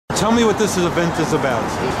Tell me what this event is about.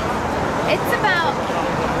 It's about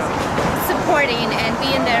supporting and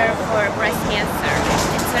being there for breast cancer.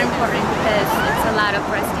 It's very important because it's a lot of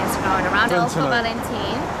breast cancer going around. RODOLFO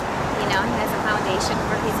Valentin, you know, he has a foundation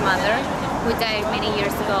for his mother who died many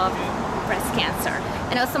years ago of breast cancer.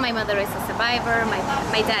 And also my mother is a survivor.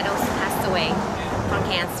 My dad also passed away from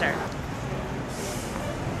cancer.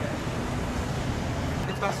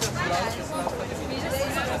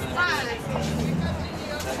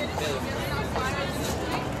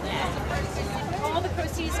 All the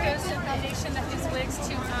proceeds goes to the foundation that gives wigs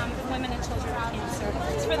to women and children with cancer.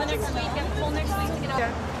 It's for the next week and the whole next week to get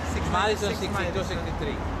out. Madison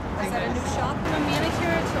 6263. Is that a new shop? From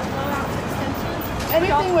manicure to blowout to extensions.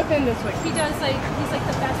 Anything within this week. He does he's like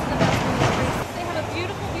the best of the best in the industry. They have a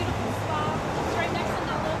beautiful, beautiful spa. It's right next to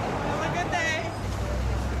Nello. Have a good day.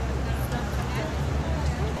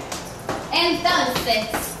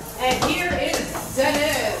 Entonces. And here is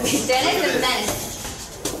Dennis. Dennis and Dennis.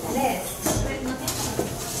 Dennis.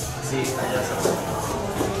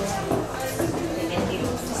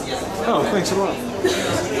 Oh, thanks a lot.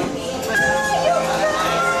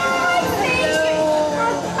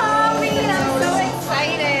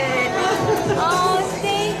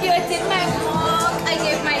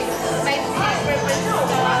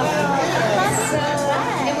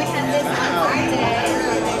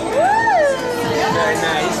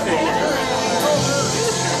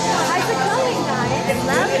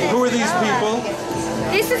 Who are these people?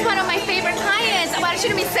 This is one of my favorite clients. Well, I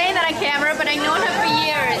shouldn't be saying that on camera, but I've known her for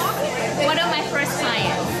years. One of my first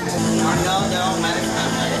clients.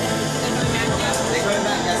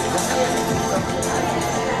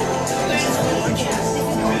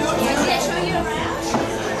 Can I show you around?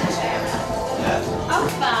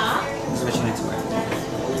 Opa. This is what you need to wear.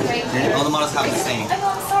 Right. All the models have the same.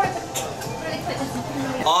 Oh, sorry. Really quick.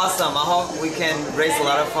 Awesome. I hope we can raise a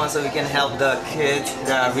lot of funds so we can help the kids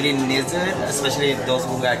that really needs it, especially those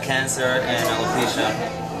who got cancer and alopecia.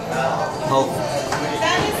 Hope.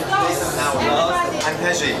 Hello, I'm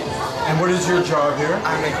Peji. And what is your job here?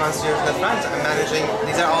 I'm a concierge for the front. I'm managing.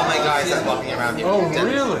 These are all my guys that are walking around here. Oh,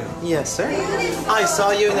 really? Yes, sir. I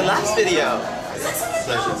saw you in the last video.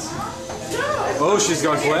 Pleasures. Oh, she's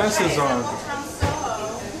got glasses on.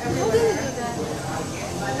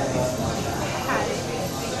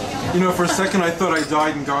 You know, for a second I thought I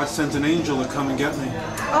died and God sent an angel to come and get me.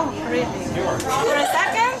 Oh, really? For a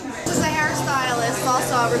second? This is a hairstylist,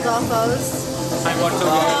 also at Rodolfo's. I want to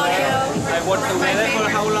wear it for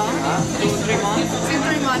how long? 2-3 months?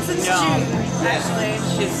 2-3 months. Since June, actually.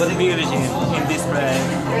 She's a virgin in this place.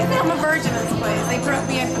 I'm a virgin in this place. They brought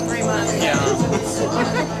me in for 3 months. Yeah.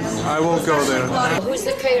 I won't go there. Who's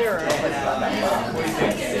the caterer?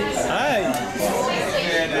 Hi.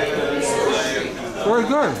 Very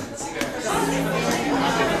good.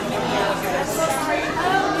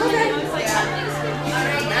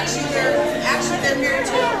 Actually, they're here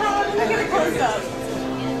too. I get a close up.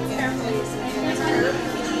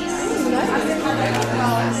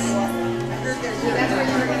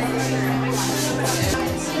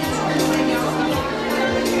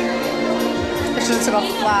 I should have took off the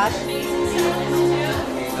flash.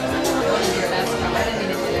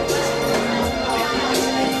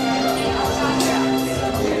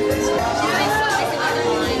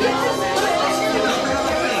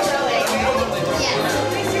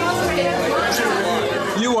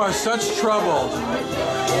 You are such trouble.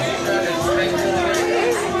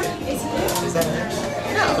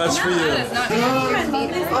 That's for you.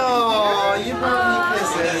 Oh, you brought me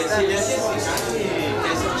kisses.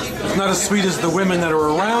 It's not as sweet as the women that are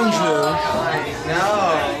around you.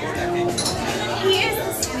 No.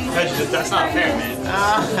 That's not fair,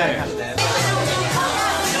 man.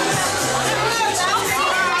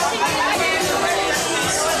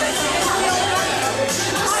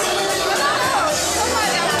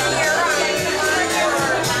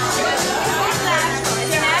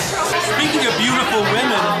 Speaking of beautiful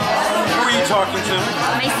women, who are you talking to?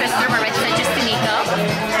 My sister, Maritza Justinico.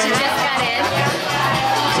 She just got in.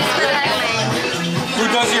 She's good at me. Who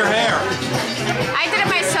does your hair? I did it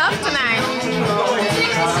myself tonight.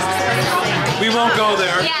 We won't go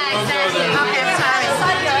there. Yeah, exactly. Okay, I'm sorry.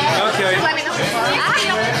 Okay. Let me know.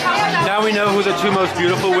 Now we know who the two most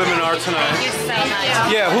beautiful women are tonight. Thank you so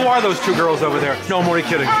much. Yeah, who are those two girls over there? No, I'm only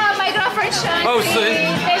kidding. Oh, my girlfriend Sean. Oh, see?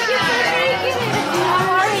 Thank you for taking it.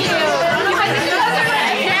 How are you? You had to do this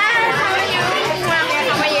already? Yeah. How are you?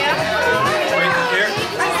 How are you? Wait, here.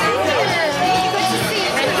 Good to see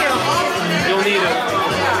you. Thank you. You'll need it.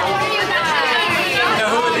 How are you guys?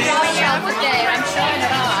 Now, who are these? I'm showing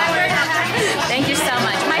it off. Thank you so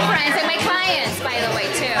much. My friends and my clients, by the way,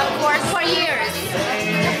 too. For years.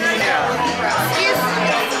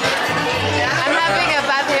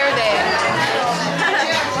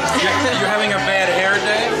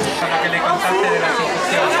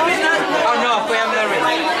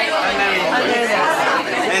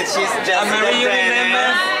 she's just Marie, you remember?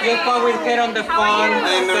 You spoke with her on the phone.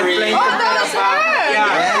 Hi, Marie. Oh, that was her!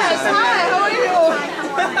 Yes. Hi, how are you?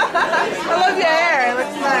 I love your hair. It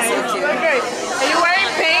looks nice. You look great. Are you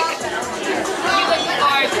wearing pink?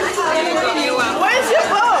 Where's your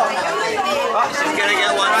bow? Oh, she's gonna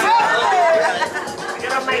get one.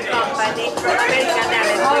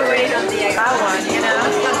 Always on the that one, you know.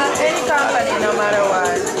 Any company, no matter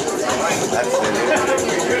what. That's it.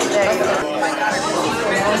 There you go.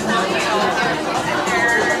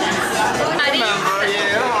 Remember you?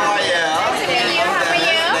 Oh yeah. Thank you. How are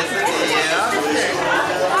you? Nice to meet you.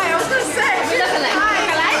 Hi, I was going to say. You look alike.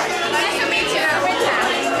 Nice to meet you. Rita.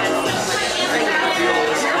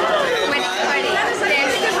 With party.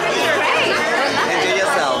 Great. Enjoy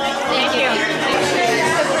yourself. Thank you.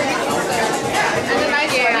 It's a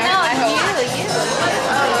nice one. No, you.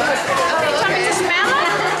 Want me to smell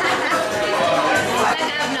it?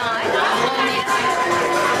 Like I've not. Thank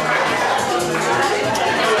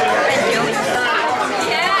you.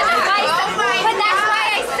 Yeah, but that's why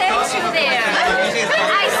I sent you there.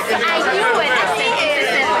 I knew it. I sent you to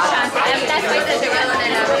send for Shanti. That's why I said you guys and I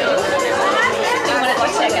love you. You wanted to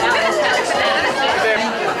check it out.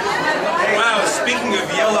 Wow, speaking of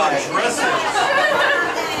yellow dresses.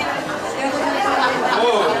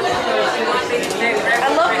 Whoa. I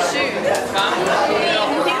love the shoes.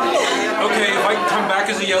 Okay, if I can come back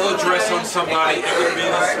as a yellow dress on somebody, it would be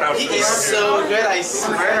this outfit. He's so good, I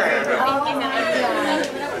swear.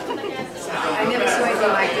 I never saw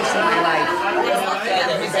anything like this in my life.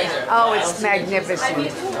 Oh, it's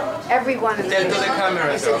magnificent. Every one of them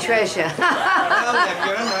is a treasure. You're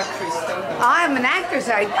an actress. I'm an actress.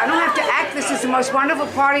 I don't have to act. This is the most wonderful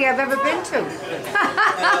party I've ever been to.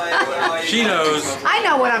 She knows. I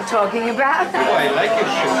know what I'm talking about. Oh, I like your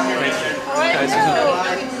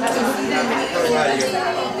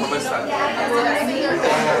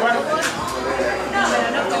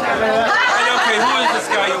Okay, who is this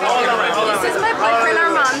guy you're walking around with? This is my boyfriend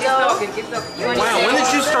Armando. Wow, when did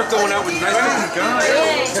you start going out with nice looking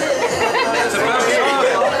guys? It's about time.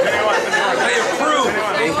 I approve.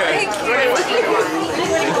 Okay.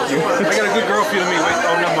 I got a good girl for you to meet. Wait,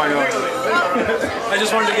 oh, no, my own. I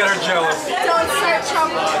just wanted to get her jealous. Don't start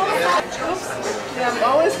trouble. I'm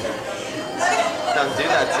always... Don't do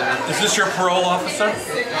that to me. Is this your parole officer?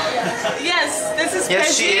 Yes, this is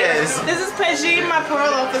Yes, she is. This is Pejji, my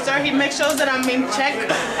parole officer. He makes sure that I'm being checked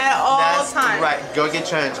at all That's times. right. Go get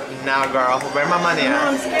changed. Now, girl. Where my money at?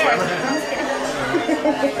 I'm scared.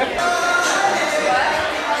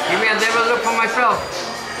 Give me a devil look for myself.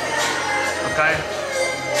 Okay.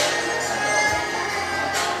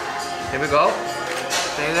 Here we go.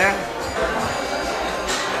 Stay there.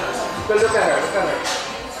 Go look at her. Look at her.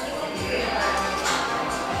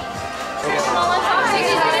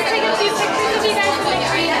 Take a few pictures of you guys in the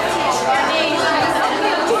green.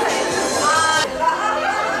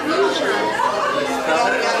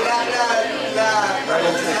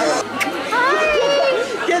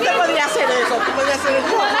 ¿Quién te podría hacer eso? ¿Tú podrías hacer eso?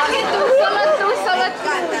 Solo tú. ¿Cómo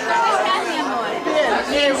estás, mi amor?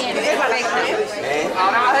 Bien. Perfecto.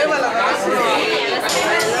 Ahora arriba la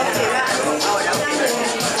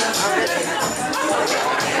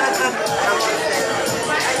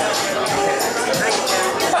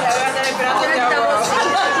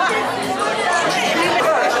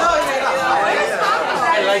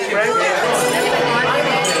I like it.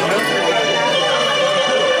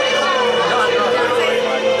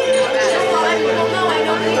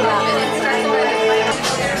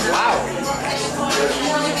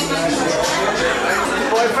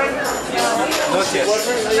 Boyfriend? Not yet.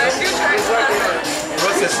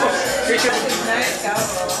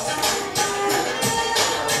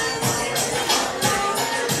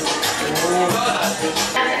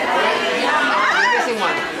 Missing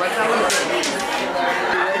one. What's that one?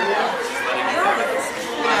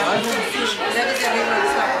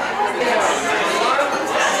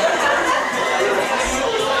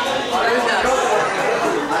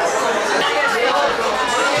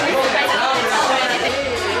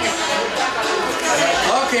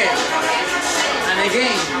 Okay. And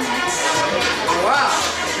again. Wow.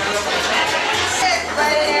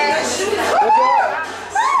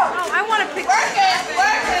 I want to pick... Work it.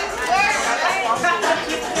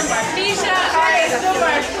 Misha.